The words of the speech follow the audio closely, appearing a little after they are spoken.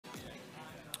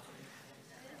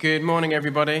Good morning,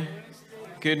 everybody.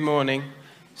 Good morning.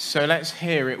 So let's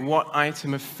hear it. What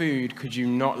item of food could you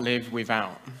not live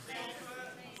without?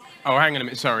 Oh, hang on a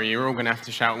minute. Sorry, you're all going to have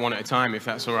to shout one at a time if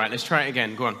that's all right. Let's try it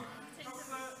again. Go on.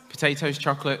 Potatoes,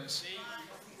 chocolates,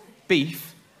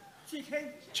 beef,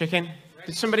 chicken.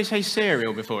 Did somebody say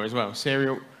cereal before as well?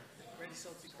 Cereal,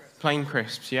 plain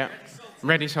crisps, yeah.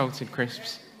 Ready salted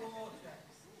crisps.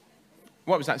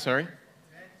 What was that, sorry?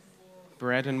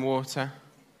 Bread and water.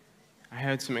 I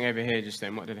heard something over here just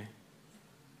then. What did he?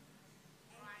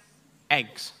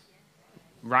 Eggs.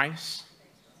 Rice.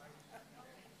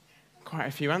 Quite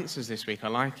a few answers this week. I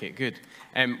like it. Good.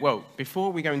 Well,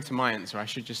 before we go into my answer, I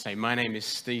should just say my name is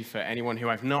Steve. For anyone who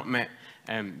I've not met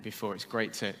before, it's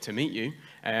great to meet you.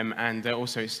 And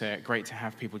also it's great to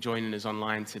have people joining us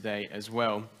online today as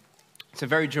well. It's a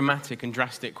very dramatic and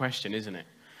drastic question, isn't it?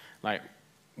 Like,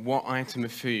 what item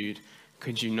of food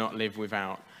could you not live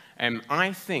without?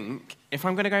 I think if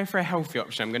I'm going to go for a healthy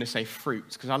option, I'm going to say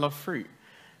fruits, because I love fruit.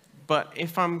 But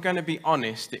if I'm going to be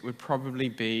honest, it would probably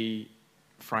be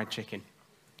fried chicken.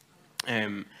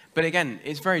 But again,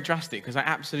 it's very drastic, because I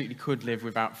absolutely could live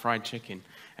without fried chicken.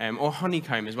 Or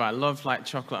honeycomb as well. I love like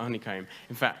chocolate honeycomb.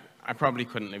 In fact, I probably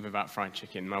couldn't live without fried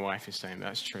chicken. My wife is saying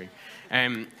that's true.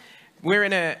 We're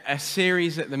in a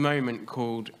series at the moment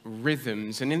called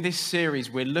Rhythms. And in this series,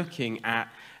 we're looking at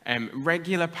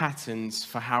regular patterns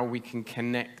for how we can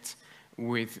connect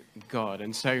with God.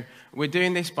 And so we're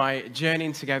doing this by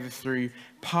journeying together through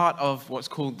part of what's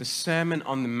called the Sermon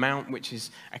on the Mount, which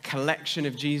is a collection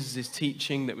of Jesus'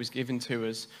 teaching that was given to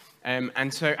us.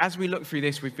 And so as we look through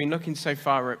this, we've been looking so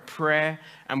far at prayer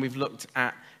and we've looked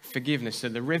at forgiveness. So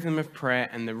the rhythm of prayer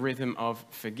and the rhythm of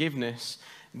forgiveness.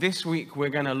 This week, we're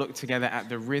going to look together at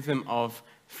the rhythm of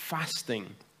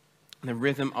fasting. The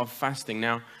rhythm of fasting.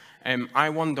 Now, I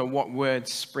wonder what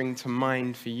words spring to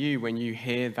mind for you when you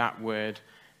hear that word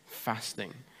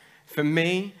fasting. For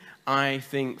me, I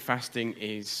think fasting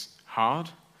is hard.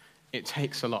 It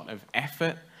takes a lot of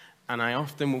effort. And I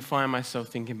often will find myself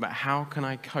thinking, but how can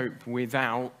I cope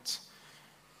without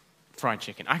fried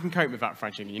chicken? I can cope without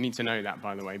fried chicken. You need to know that,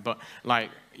 by the way. But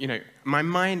my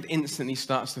mind instantly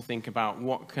starts to think about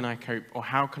what can I cope or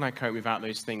how can I cope without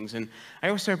those things. And I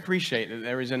also appreciate that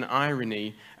there is an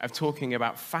irony of talking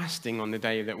about fasting on the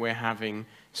day that we're having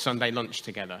Sunday lunch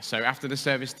together. So after the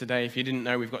service today, if you didn't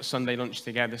know, we've got Sunday lunch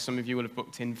together. Some of you will have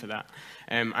booked in for that.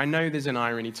 I know there's an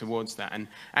irony towards that. And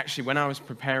actually, when I was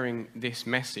preparing this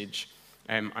message,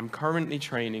 I'm currently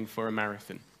training for a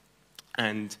marathon.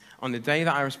 And on the day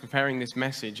that I was preparing this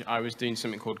message, I was doing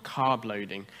something called carb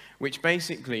loading, which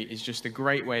basically is just a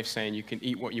great way of saying you can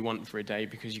eat what you want for a day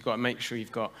because you've got to make sure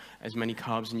you've got as many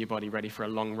carbs in your body ready for a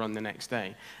long run the next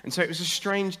day. And so it was a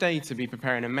strange day to be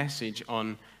preparing a message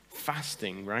on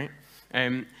fasting, right?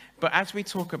 But as we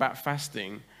talk about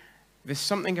fasting, there's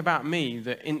something about me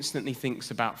that instantly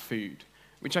thinks about food,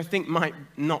 which I think might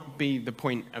not be the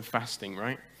point of fasting,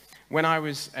 right? When I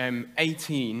was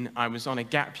 18, I was on a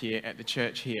gap year at the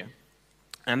church here.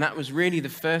 And that was really the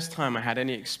first time I had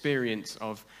any experience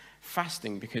of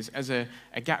fasting, because as a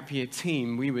gap year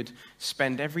team, we would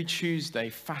spend every Tuesday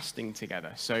fasting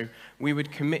together. So we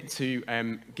would commit to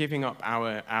giving up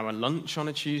our lunch on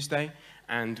a Tuesday,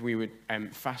 and we would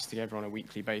fast together on a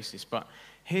weekly basis. But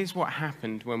here's what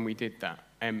happened when we did that.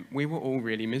 We were all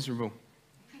really miserable.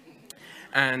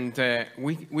 And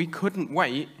we couldn't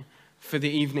wait for the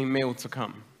evening meal to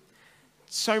come.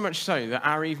 So much so that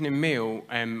our evening meal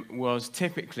was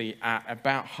typically at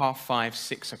about 5:30,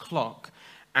 6 o'clock.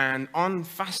 And on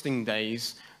fasting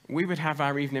days, we would have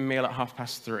our evening meal at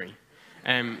 3:30.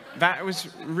 That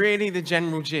was really the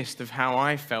general gist of how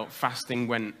I felt fasting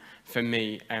went for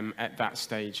me at that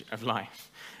stage of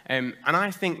life. And I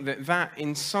think that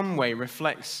in some way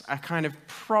reflects a kind of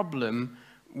problem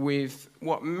with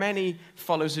what many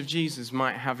followers of Jesus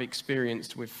might have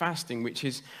experienced with fasting, which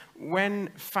is when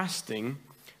fasting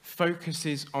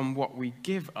focuses on what we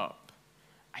give up,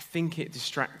 I think it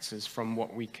distracts us from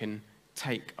what we can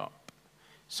take up.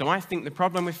 So I think the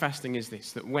problem with fasting is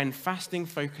this, that when fasting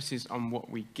focuses on what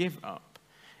we give up,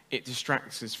 it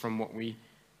distracts us from what we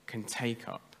can take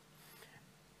up.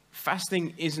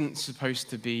 Fasting isn't supposed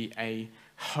to be a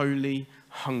holy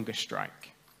hunger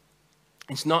strike.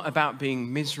 It's not about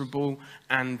being miserable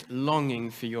and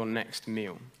longing for your next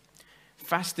meal.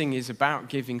 Fasting is about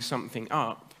giving something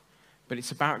up, but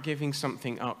it's about giving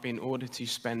something up in order to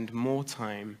spend more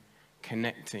time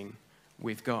connecting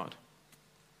with God.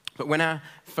 But when our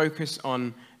focus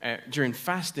on during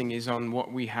fasting is on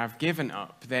what we have given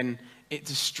up, then it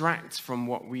distracts from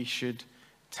what we should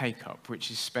take up,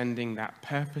 which is spending that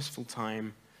purposeful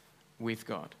time with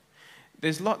God.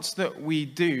 there's lots that we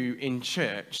do in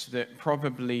church that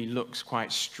probably looks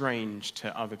quite strange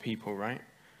to other people, right?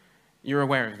 You're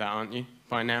aware of that, aren't you,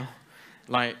 by now?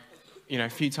 Like, a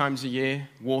few times a year,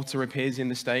 water appears in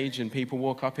the stage and people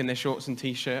walk up in their shorts and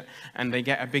t-shirt and they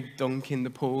get a big dunk in the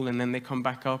pool and then they come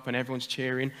back up and everyone's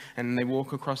cheering and they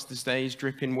walk across the stage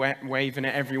dripping wet, waving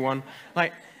at everyone.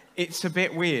 Like, it's a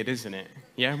bit weird, isn't it?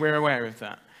 Yeah, we're aware of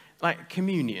that. Like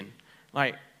communion.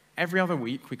 Like, every other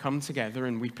week we come together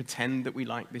and we pretend that we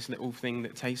like this little thing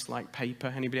that tastes like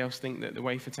paper. Anybody else think that the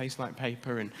wafer tastes like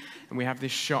paper? And we have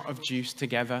this shot of juice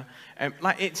together.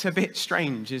 It's a bit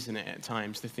strange, isn't it, at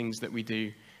times, the things that we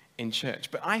do in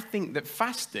church. But I think that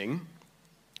fasting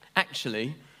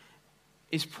actually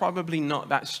is probably not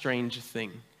that strange a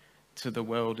thing to the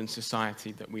world and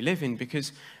society that we live in,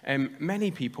 because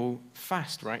many people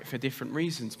fast, right, for different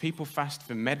reasons. People fast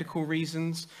for medical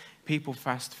reasons, people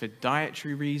fast for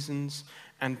dietary reasons,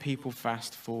 and people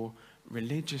fast for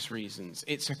religious reasons.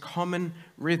 It's a common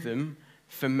rhythm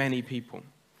for many people.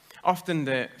 Often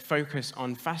the focus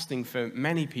on fasting for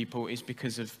many people is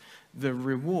because of the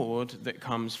reward that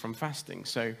comes from fasting.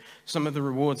 So some of the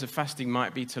rewards of fasting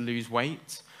might be to lose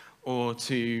weight, or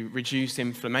to reduce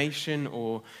inflammation,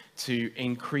 or to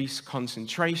increase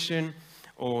concentration,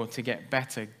 or to get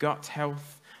better gut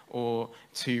health, or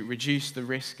to reduce the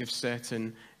risk of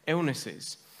certain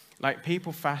illnesses. Like,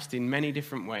 people fast in many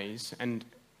different ways, and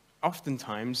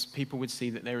oftentimes people would see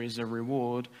that there is a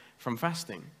reward from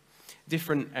fasting.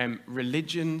 Different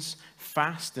religions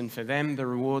fast, and for them the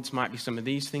rewards might be some of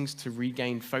these things: to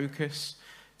regain focus,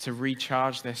 to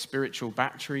recharge their spiritual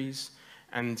batteries,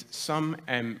 and some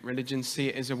religions see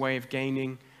it as a way of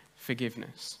gaining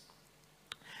forgiveness.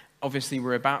 Obviously,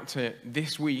 we're about to,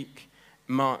 this week,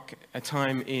 mark a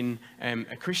time in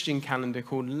a Christian calendar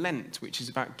called Lent, which is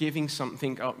about giving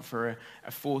something up for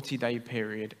a 40-day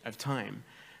period of time.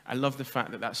 I love the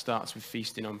fact that starts with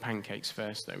feasting on pancakes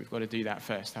first, though. We've got to do that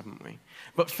first, haven't we?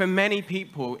 But for many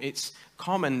people, it's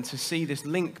common to see this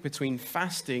link between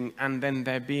fasting and then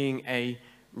there being a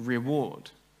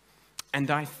reward. And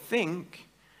I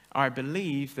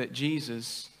believe that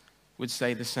Jesus would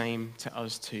say the same to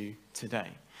us too today.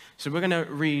 So we're going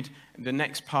to read the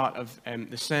next part of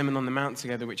the Sermon on the Mount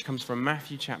together, which comes from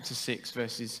Matthew chapter 6,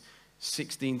 verses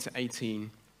 16 to 18.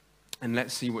 And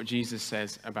let's see what Jesus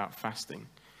says about fasting.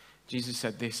 Jesus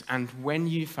said this: "And when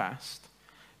you fast,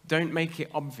 don't make it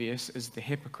obvious as the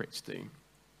hypocrites do.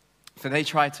 For they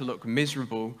try to look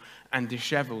miserable and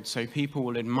disheveled, so people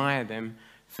will admire them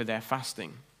for their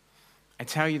fasting. I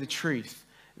tell you the truth,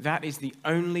 that is the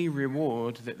only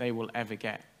reward that they will ever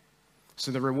get."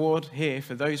 So the reward here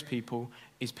for those people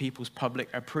is people's public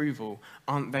approval.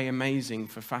 Aren't they amazing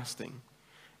for fasting?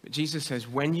 But Jesus says,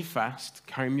 when you fast,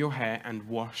 comb your hair and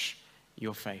wash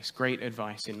your face. Great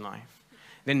advice in life.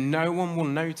 Then no one will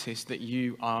notice that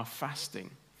you are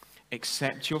fasting,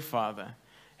 except your Father,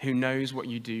 who knows what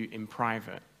you do in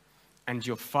private. And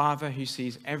your Father, who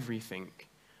sees everything,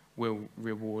 will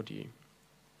reward you.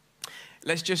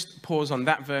 Let's just pause on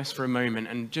that verse for a moment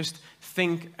and just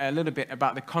think a little bit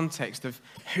about the context of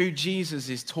who Jesus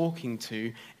is talking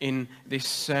to in this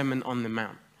Sermon on the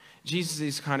Mount.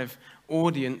 Jesus' kind of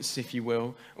audience, if you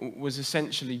will, was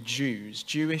essentially Jews,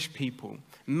 Jewish people.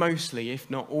 Mostly, if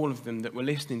not all of them that were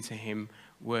listening to him,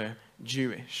 were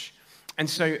Jewish. And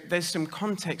so there's some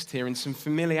context here and some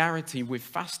familiarity with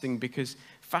fasting, because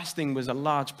fasting was a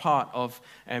large part of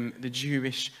the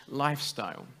Jewish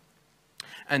lifestyle.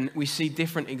 And we see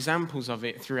different examples of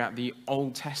it throughout the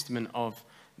Old Testament of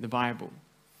the Bible.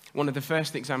 One of the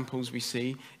first examples we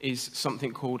see is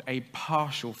something called a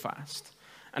partial fast.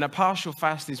 And a partial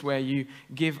fast is where you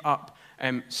give up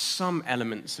some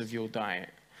elements of your diet.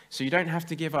 So you don't have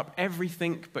to give up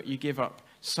everything, but you give up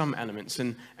some elements.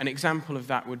 And an example of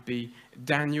that would be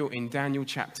Daniel. In Daniel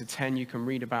chapter 10, you can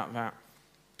read about that.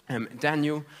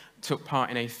 Daniel took part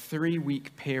in a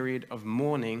 3-week period of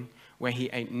mourning where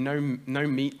he ate no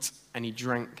meat and he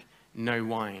drank no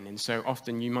wine. And so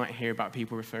often you might hear about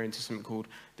people referring to something called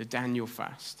the Daniel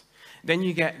fast. Then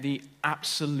you get the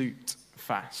absolute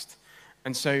fast.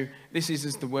 And so this is,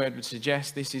 as the word would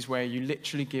suggest, this is where you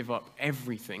literally give up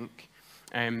everything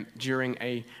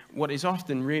during what is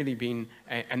often really been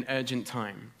an urgent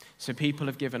time. So people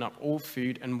have given up all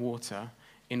food and water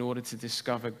in order to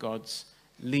discover God's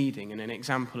leading. And an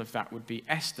example of that would be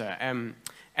Esther.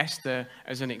 Esther,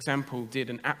 as an example, did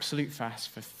an absolute fast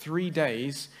for 3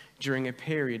 days during a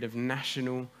period of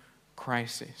national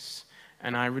crisis.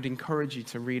 And I would encourage you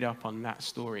to read up on that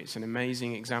story. It's an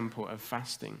amazing example of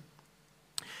fasting.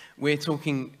 We're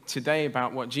talking today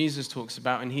about what Jesus talks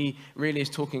about, and he really is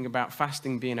talking about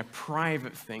fasting being a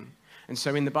private thing. And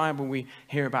so in the Bible, we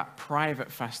hear about private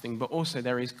fasting, but also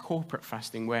there is corporate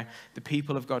fasting where the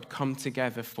people of God come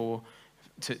together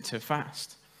to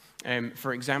fast.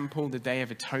 For example, the Day of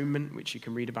Atonement, which you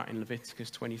can read about in Leviticus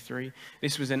 23.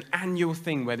 This was an annual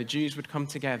thing where the Jews would come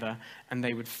together and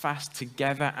they would fast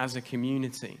together as a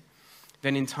community.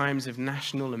 Then in times of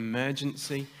national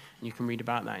emergency, and you can read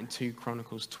about that in 2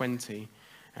 Chronicles 20,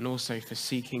 and also for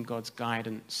seeking God's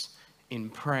guidance in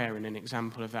prayer, and an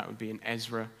example of that would be in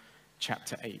Ezra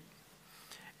chapter 8.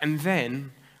 And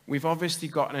then we've obviously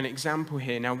got an example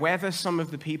here. Now, whether some of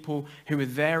the people who were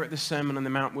there at the Sermon on the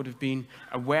Mount would have been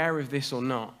aware of this or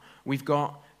not, we've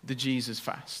got the Jesus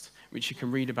fast, which you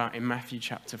can read about in Matthew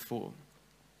chapter 4.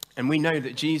 And we know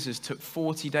that Jesus took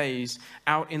 40 days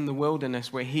out in the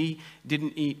wilderness where he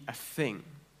didn't eat a thing.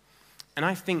 And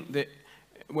I think that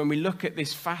when we look at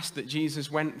this fast that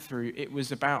Jesus went through, it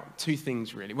was about two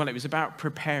things, really. Well, it was about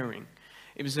preparing.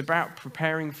 It was about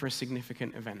preparing for a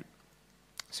significant event.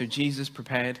 So Jesus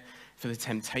prepared for the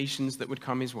temptations that would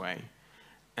come his way,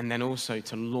 and then also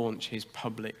to launch his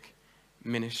public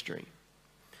ministry.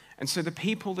 And so the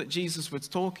people that Jesus was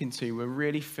talking to were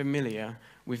really familiar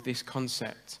with this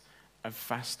concept of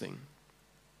fasting.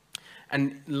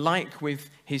 And like with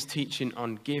his teaching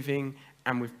on giving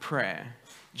and with prayer,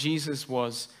 Jesus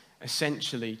was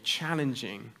essentially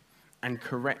challenging and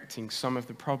correcting some of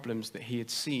the problems that he had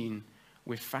seen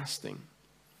with fasting.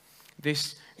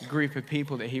 This group of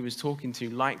people that he was talking to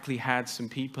likely had some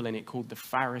people in it called the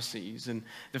Pharisees. And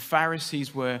the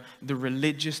Pharisees were the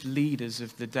religious leaders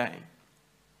of the day.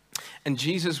 And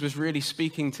Jesus was really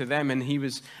speaking to them, and he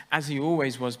was, as he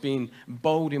always was, being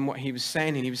bold in what he was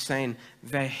saying. And he was saying,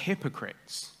 they're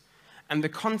hypocrites. And the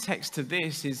context to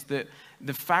this is that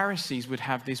the Pharisees would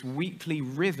have this weekly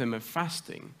rhythm of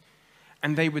fasting.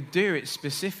 And they would do it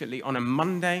specifically on a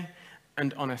Monday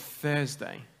and on a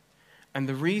Thursday. And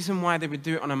the reason why they would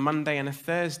do it on a Monday and a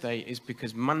Thursday is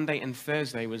because Monday and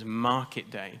Thursday was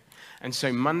market day. And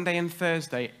so Monday and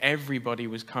Thursday, everybody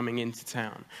was coming into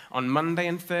town. On Monday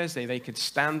and Thursday, they could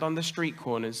stand on the street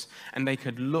corners and they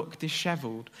could look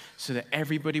disheveled so that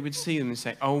everybody would see them and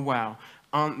say, oh, wow,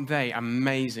 aren't they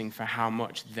amazing for how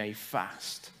much they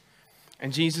fast?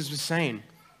 And Jesus was saying,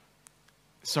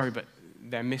 sorry, but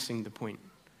they're missing the point.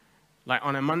 Like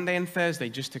on a Monday and Thursday,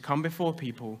 just to come before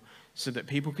people so that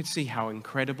people could see how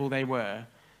incredible they were,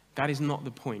 that is not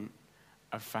the point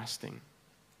of fasting.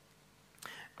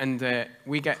 And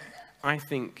we get, I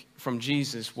think, from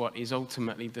Jesus what is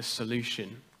ultimately the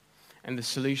solution. And the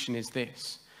solution is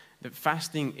this, that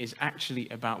fasting is actually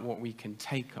about what we can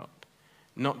take up,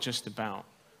 not just about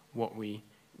what we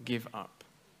give up.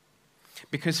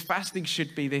 Because fasting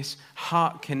should be this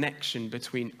heart connection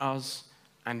between us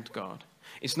and God.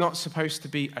 It's not supposed to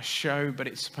be a show, but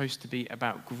it's supposed to be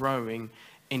about growing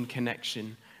in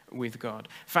connection with God.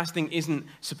 Fasting isn't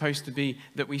supposed to be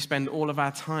that we spend all of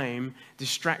our time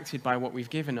distracted by what we've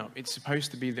given up. It's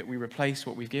supposed to be that we replace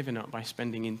what we've given up by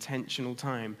spending intentional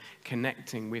time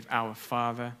connecting with our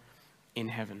Father in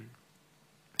heaven.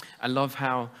 I love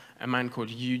how a man called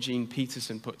Eugene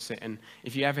Peterson puts it. And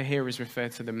if you ever hear us refer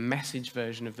to the Message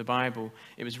version of the Bible,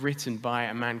 it was written by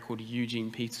a man called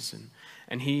Eugene Peterson.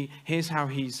 And here's how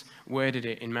he's worded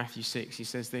it in Matthew 6. He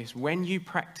says this, when you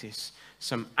practice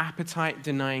some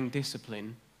appetite-denying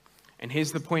discipline, and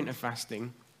here's the point of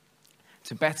fasting,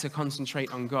 to better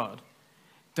concentrate on God,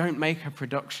 don't make a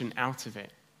production out of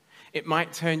it. It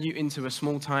might turn you into a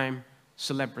small-time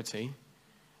celebrity,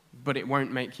 but it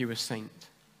won't make you a saint.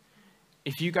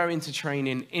 If you go into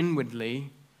training inwardly,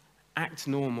 act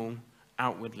normal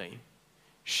outwardly.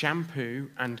 Shampoo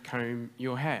and comb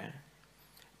your hair.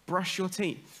 Brush your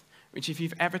teeth, which if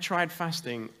you've ever tried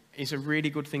fasting, is a really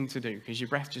good thing to do because your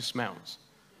breath just smells.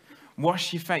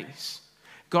 Wash your face.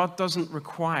 God doesn't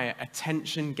require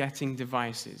attention-getting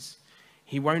devices.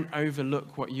 He won't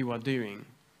overlook what you are doing.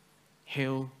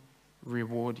 He'll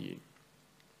reward you.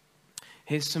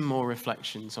 Here's some more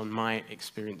reflections on my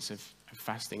experience of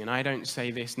fasting. And I don't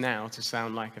say this now to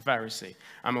sound like a Pharisee.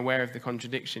 I'm aware of the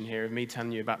contradiction here of me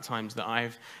telling you about times that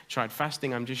I've tried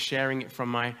fasting. I'm just sharing it from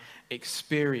my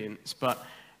experience. But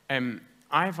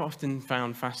I've often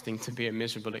found fasting to be a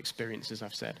miserable experience, as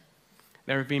I've said.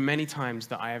 There have been many times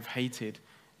that I have hated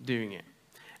doing it.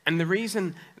 And the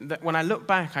reason that when I look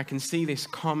back, I can see this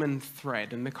common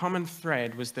thread. And the common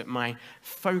thread was that my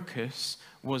focus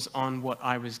was on what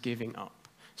I was giving up.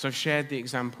 So I've shared the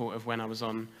example of when I was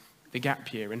on the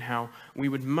gap year and how we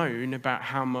would moan about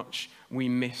how much we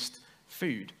missed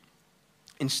food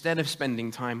instead of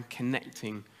spending time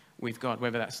connecting with God,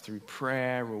 whether that's through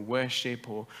prayer or worship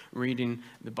or reading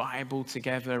the Bible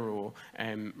together or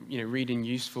reading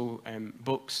useful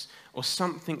books or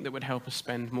something that would help us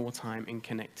spend more time in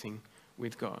connecting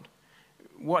with God.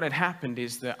 What had happened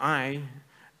is that I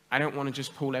don't want to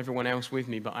just pull everyone else with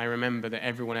me, but I remember that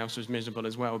everyone else was miserable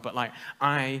as well. But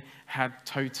I had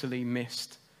totally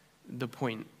missed the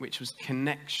point, which was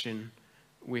connection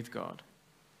with God.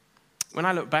 When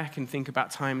I look back and think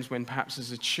about times when perhaps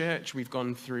as a church we've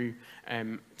gone through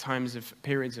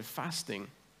periods of fasting,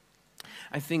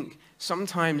 I think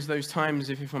sometimes those times,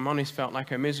 if I'm honest, felt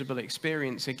like a miserable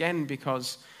experience, again,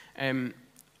 because,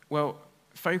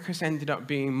 focus ended up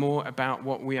being more about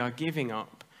what we are giving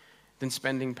up than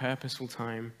spending purposeful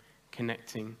time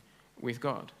connecting with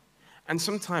God. And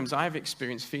sometimes I've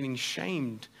experienced feeling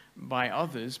shamed by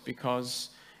others because,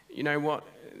 you know what,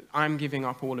 I'm giving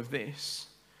up all of this.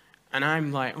 And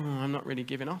I'm like, I'm not really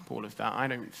giving up all of that. I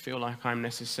don't feel like I'm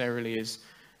necessarily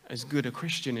as good a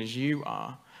Christian as you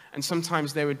are. And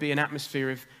sometimes there would be an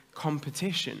atmosphere of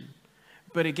competition.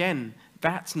 But again,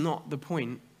 that's not the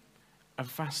point of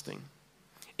fasting.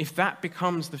 If that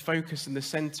becomes the focus and the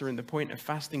center and the point of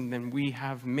fasting, then we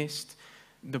have missed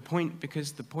the point,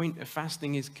 because the point of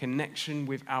fasting is connection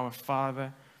with our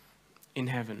Father in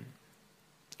heaven.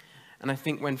 And I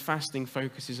think when fasting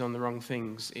focuses on the wrong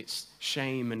things, it's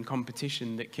shame and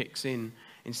competition that kicks in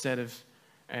instead of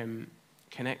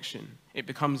connection. It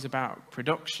becomes about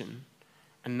production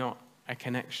and not a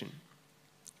connection.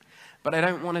 But I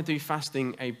don't want to do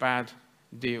fasting a bad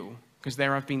deal, because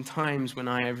there have been times when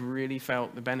I have really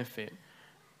felt the benefit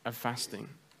of fasting.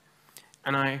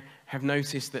 And I have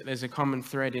noticed that there's a common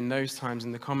thread in those times,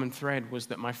 and the common thread was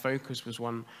that my focus was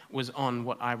on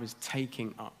what I was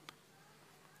taking up.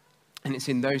 And it's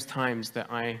in those times that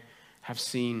I have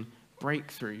seen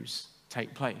breakthroughs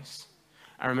take place.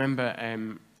 I remember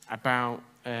about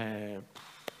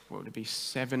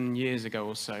 7 years ago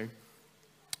or so,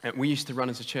 we used to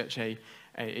run as a church a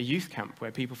youth camp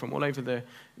where people from all over the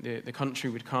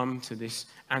country would come to this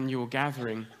annual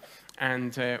gathering.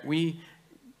 And we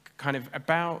kind of in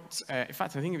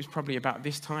fact, I think it was probably about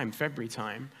this time, February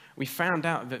time, we found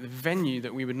out that the venue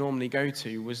that we would normally go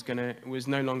to was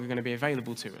no longer going to be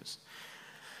available to us.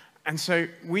 And so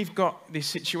we've got this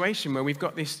situation where we've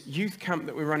got this youth camp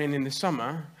that we're running in the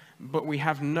summer, but we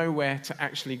have nowhere to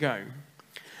actually go.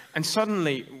 And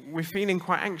suddenly we're feeling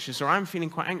quite anxious, or I'm feeling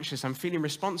quite anxious. I'm feeling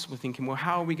responsible, thinking, well,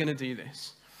 how are we going to do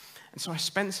this? And so I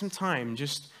spent some time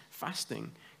just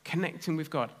fasting, connecting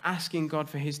with God, asking God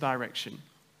for his direction.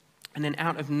 And then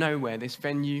out of nowhere, this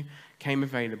venue came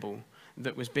available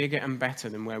that was bigger and better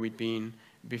than where we'd been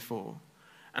before.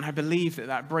 And I believe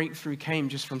that breakthrough came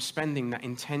just from spending that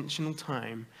intentional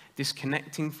time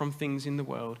disconnecting from things in the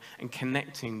world and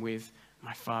connecting with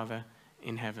my Father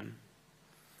in heaven.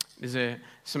 There's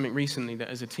something recently that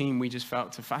as a team we just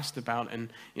felt to fast about. And,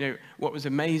 what was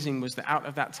amazing was that out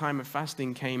of that time of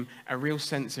fasting came a real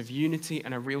sense of unity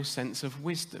and a real sense of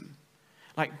wisdom.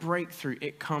 Like breakthrough,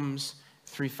 it comes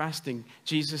through fasting.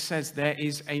 Jesus says there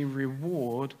is a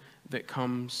reward that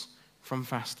comes from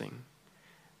fasting.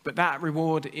 But that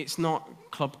reward, it's not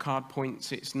club card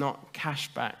points, it's not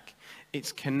cash back,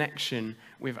 it's connection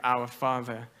with our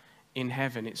Father in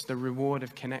heaven. It's the reward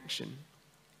of connection.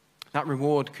 That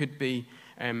reward could be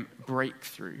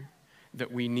breakthrough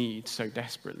that we need so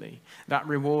desperately. That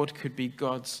reward could be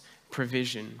God's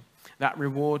provision. That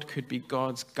reward could be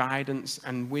God's guidance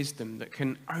and wisdom that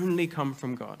can only come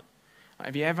from God.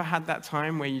 Have you ever had that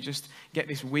time where you just get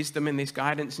this wisdom and this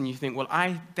guidance and you think, well,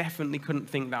 I definitely couldn't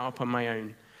think that up on my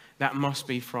own. That must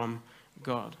be from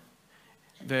God.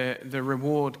 The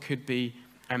reward could be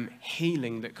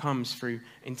healing that comes through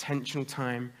intentional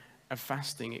time of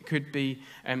fasting. It could be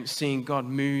seeing God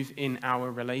move in our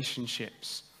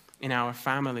relationships, in our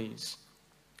families,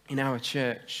 in our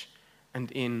church,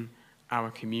 and in our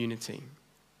community.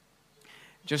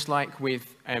 Just like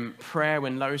with prayer,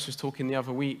 when Lois was talking the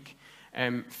other week,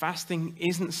 fasting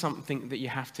isn't something that you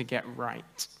have to get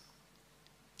right.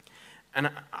 And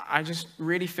I just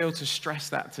really feel to stress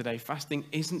that today. Fasting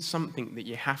isn't something that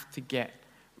you have to get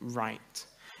right.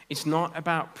 It's not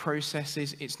about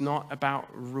processes. It's not about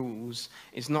rules.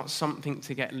 It's not something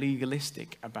to get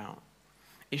legalistic about.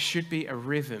 It should be a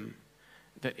rhythm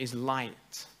that is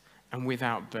light and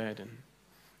without burden.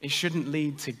 It shouldn't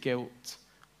lead to guilt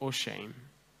or shame,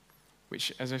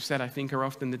 which, as I've said, I think are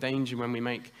often the danger when we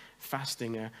make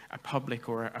fasting a public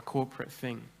or a corporate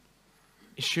thing.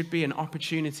 It should be an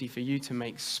opportunity for you to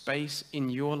make space in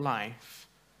your life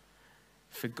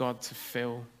for God to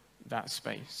fill that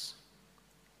space.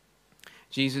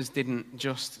 Jesus didn't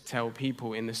just tell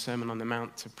people in the Sermon on the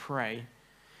Mount to pray.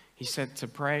 He said to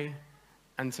pray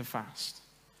and to fast.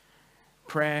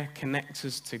 Prayer connects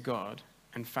us to God,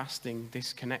 and fasting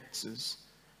disconnects us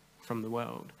from the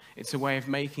world. It's a way of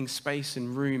making space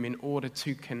and room in order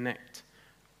to connect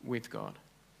with God.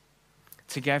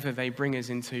 Together, they bring us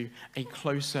into a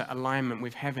closer alignment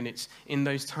with heaven. It's in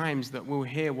those times that we'll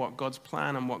hear what God's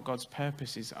plan and what God's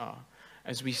purposes are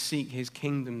as we seek his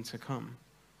kingdom to come.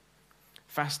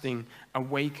 Fasting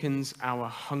awakens our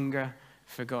hunger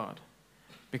for God,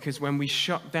 because when we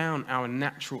shut down our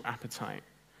natural appetite,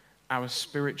 our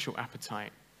spiritual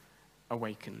appetite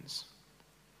awakens.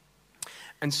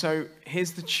 And so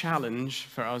here's the challenge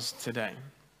for us today.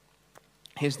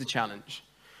 Here's the challenge.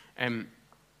 And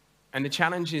the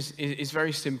challenge is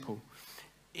very simple.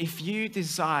 If you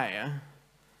desire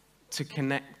to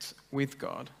connect with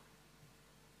God,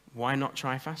 why not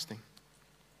try fasting?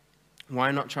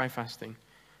 Why not try fasting?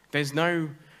 There's no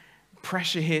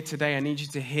pressure here today. I need you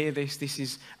to hear this. This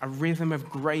is a rhythm of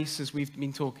grace, as we've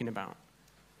been talking about.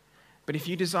 But if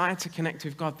you desire to connect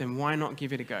with God, then why not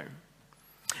give it a go?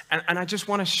 And I just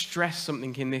want to stress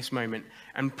something in this moment,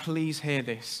 and please hear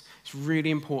this. It's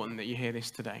really important that you hear this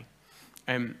today.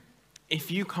 If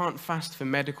you can't fast for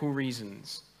medical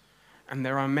reasons, and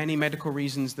there are many medical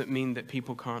reasons that mean that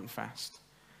people can't fast,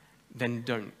 then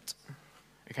don't.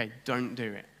 Okay, don't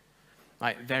do it.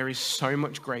 Like, there is so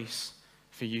much grace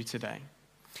for you today.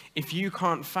 If you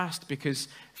can't fast because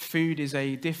food is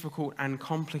a difficult and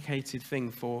complicated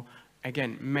thing for,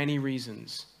 again, many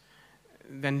reasons,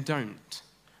 then don't.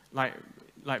 Like,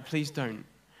 please don't.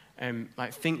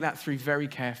 Think that through very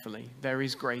carefully. There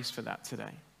is grace for that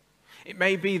today. It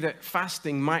may be that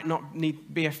fasting might not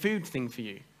be a food thing for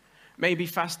you. Maybe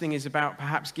fasting is about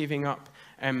perhaps giving up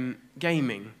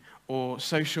gaming or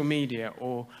social media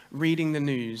or reading the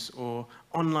news or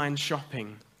online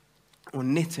shopping or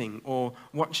knitting or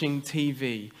watching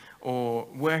TV or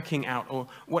working out or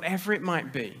whatever it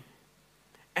might be.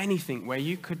 Anything where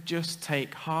you could just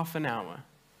take half an hour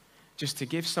just to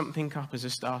give something up as a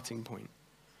starting point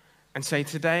and say,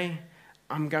 today,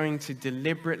 I'm going to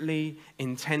deliberately,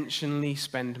 intentionally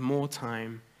spend more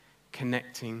time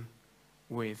connecting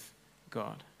with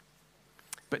God.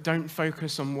 But don't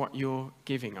focus on what you're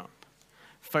giving up.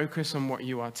 Focus on what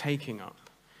you are taking up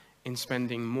in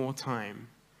spending more time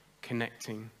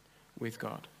connecting with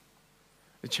God.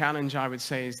 The challenge, I would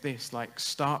say, is this,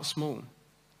 start small.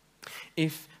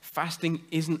 If fasting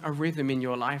isn't a rhythm in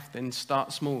your life, then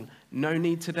start small. No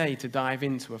need today to dive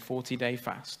into a 40-day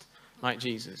fast like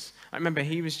Jesus. I remember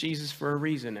he was Jesus for a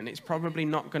reason, and it's probably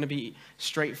not going to be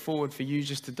straightforward for you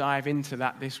just to dive into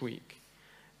that this week.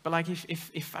 But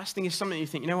if fasting is something you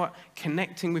think, you know what,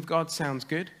 connecting with God sounds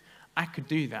good, I could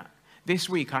do that. This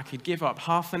week, I could give up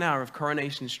half an hour of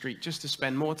Coronation Street just to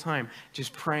spend more time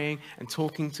just praying and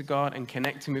talking to God and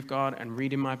connecting with God and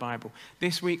reading my Bible.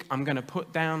 This week, I'm going to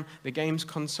put down the games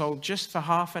console just for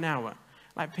half an hour.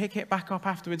 Pick it back up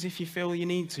afterwards if you feel you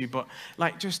need to, but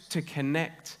just to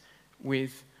connect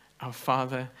with our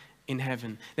Father in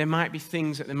heaven. There might be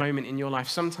things at the moment in your life.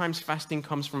 Sometimes fasting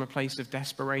comes from a place of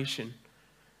desperation,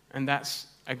 and that's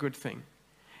a good thing.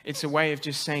 It's a way of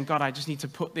just saying, God, I just need to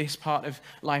put this part of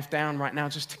life down right now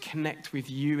just to connect with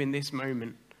you in this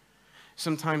moment.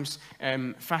 Sometimes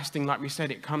fasting, like we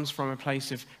said, it comes from a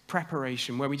place of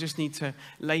preparation where we just need to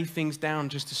lay things down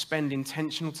just to spend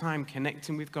intentional time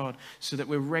connecting with God so that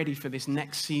we're ready for this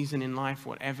next season in life,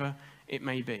 whatever it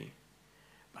may be.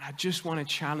 But I just want to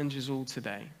challenge us all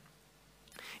today.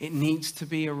 It needs to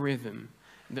be a rhythm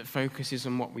that focuses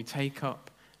on what we take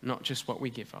up, not just what we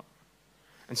give up.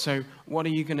 And so what are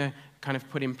you going to kind of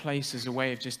put in place as a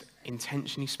way of just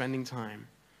intentionally spending time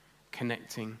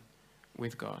connecting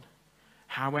with God?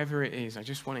 However it is, I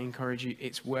just want to encourage you,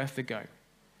 it's worth a go.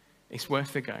 It's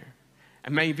worth a go.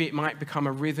 And maybe it might become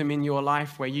a rhythm in your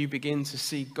life where you begin to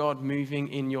see God moving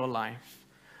in your life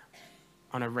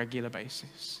on a regular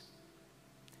basis.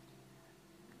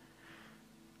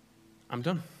 I'm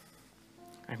done.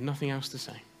 I have nothing else to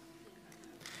say.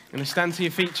 I'm going to stand to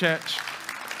your feet, church.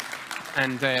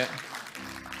 And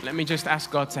let me just ask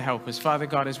God to help us. Father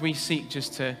God, as we seek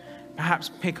just to perhaps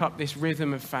pick up this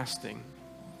rhythm of fasting,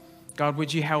 God,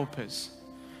 would you help us?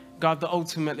 God, that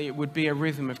ultimately it would be a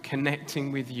rhythm of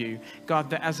connecting with you. God,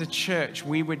 that as a church,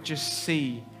 we would just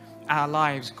see our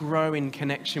lives grow in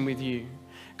connection with you.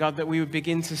 God, that we would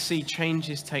begin to see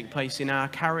changes take place in our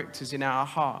characters, in our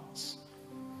hearts.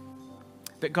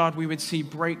 That, God, we would see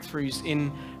breakthroughs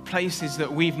in places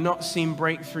that we've not seen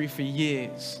breakthrough for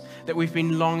years, that we've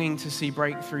been longing to see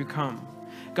breakthrough come.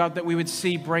 God, that we would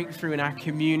see breakthrough in our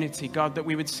community. God, that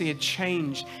we would see a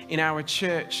change in our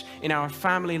church, in our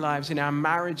family lives, in our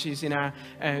marriages, in our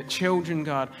children,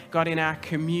 God. God, in our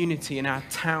community, in our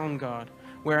town, God.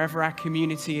 Wherever our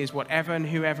community is, whatever and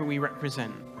whoever we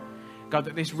represent. God,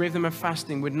 that this rhythm of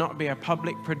fasting would not be a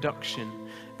public production,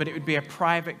 but it would be a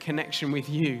private connection with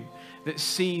you that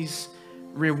sees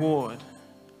reward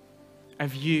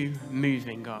of you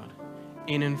moving, God,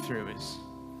 in and through us.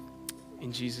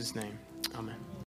 In Jesus' name, amen.